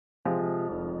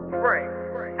Right.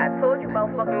 I told you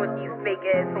about fucking with these fake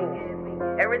assholes.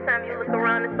 Every time you look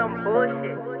around, it's some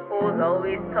bullshit. Fools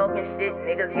always talking shit,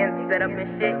 niggas getting set up and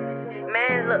shit.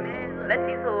 Man, look, let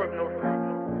these hoes know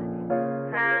something.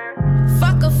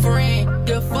 Fuck a friend,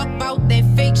 give a fuck about that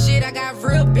fake shit. I got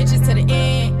real bitches to the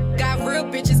end. Got real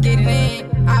bitches getting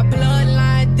in. Our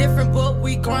bloodline different, but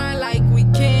we grind like we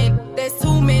can. There's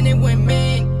too many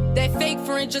women. That fake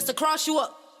friend just to cross you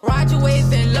up. Ride your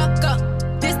wave and luck up.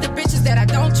 This the bitches that I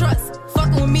don't trust.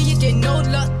 Fucking with me, you get no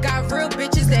luck. Got real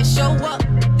bitches that show up.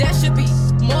 There should be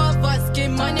more of us. Get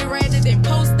money rather than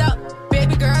post up.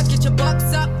 Baby girl, get your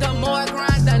bucks up. The more I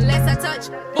grind, the less I touch.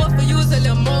 But for you's a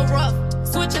little more rough.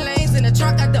 Switching lanes in the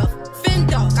truck, I duff. Fin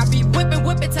dog, I be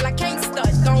whipping till I can't stud.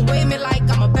 Don't weigh me like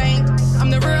I'm a bank. I'm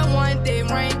the real one, they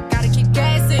rain. Gotta keep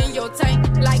gas in your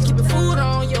tank. Like keeping food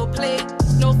on your plate.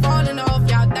 No falling off,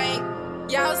 y'all think.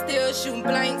 Y'all still shooting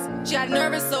blanks. She got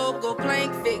nervous, so go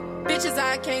plank fake. Bitches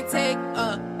I can't take,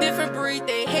 different breed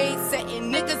they hate.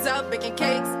 Setting niggas up, baking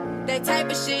cakes. That type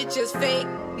of shit just fake.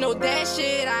 No, that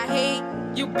shit I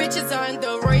hate. You bitches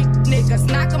underrate. Niggas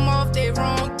knock them off, they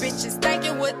wrong. Bitches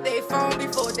thinking what they phone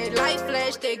before they light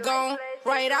flash, they gone.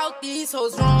 Write out these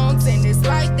hoes wrongs, and it's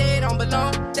like they don't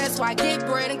belong. That's why I get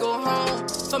bread and go home.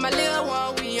 For my little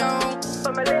one, we on.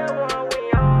 For my little one,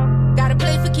 we on. Gotta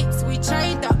play for keeps, we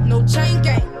chained up, no chain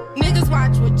gang. Niggas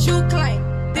watch what you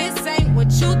claim. This ain't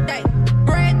what you think.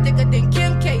 Bread thicker than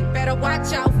Kim K. Better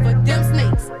watch out for them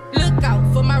snakes. Look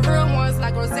out for my real ones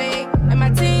like Rose. And my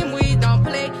team, we don't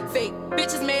play fake.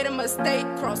 Bitches made a mistake.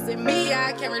 Crossing me,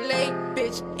 I can't relate.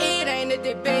 Bitch, it ain't a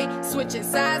debate. Switching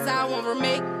sides, I won't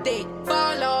remake. They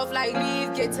fall off like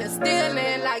leaves. Get to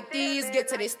stealing like these. Get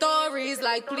to their stories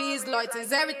like please.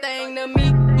 Loyalty's everything to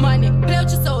me. Money, play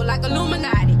with your soul like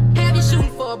Illuminati. Have you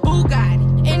shooting for a Bugatti.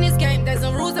 In this game, there's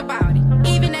some rules about it.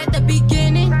 Even at the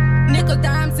beginning, nickel,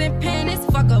 dimes, and pennies.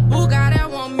 Fuck a Bugatti, I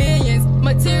want millions.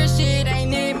 Material shit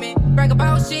ain't in me. Brag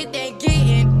about shit they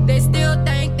getting. They still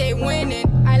think they winning.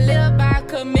 I live by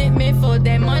commitment. For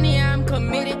that money, I'm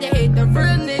committed. They hate the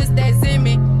realness that's in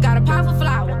me. Gotta pop a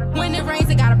flower. When it rains,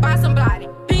 I gotta buy some bloody.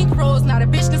 Pink rose, not a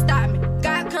bitch can stop me.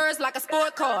 Got curves like a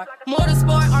sport car.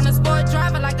 Motorsport on a sport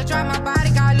driver, like to drive my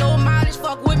body. Got low mileage,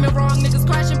 fuck with me wrong. Niggas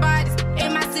crashing bodies.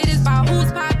 In my cities, about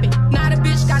who's popping. Not a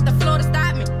bitch got the floor to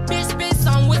stop me. Bitch spit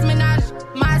some with me knowledge.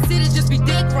 My city just be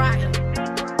dick riding.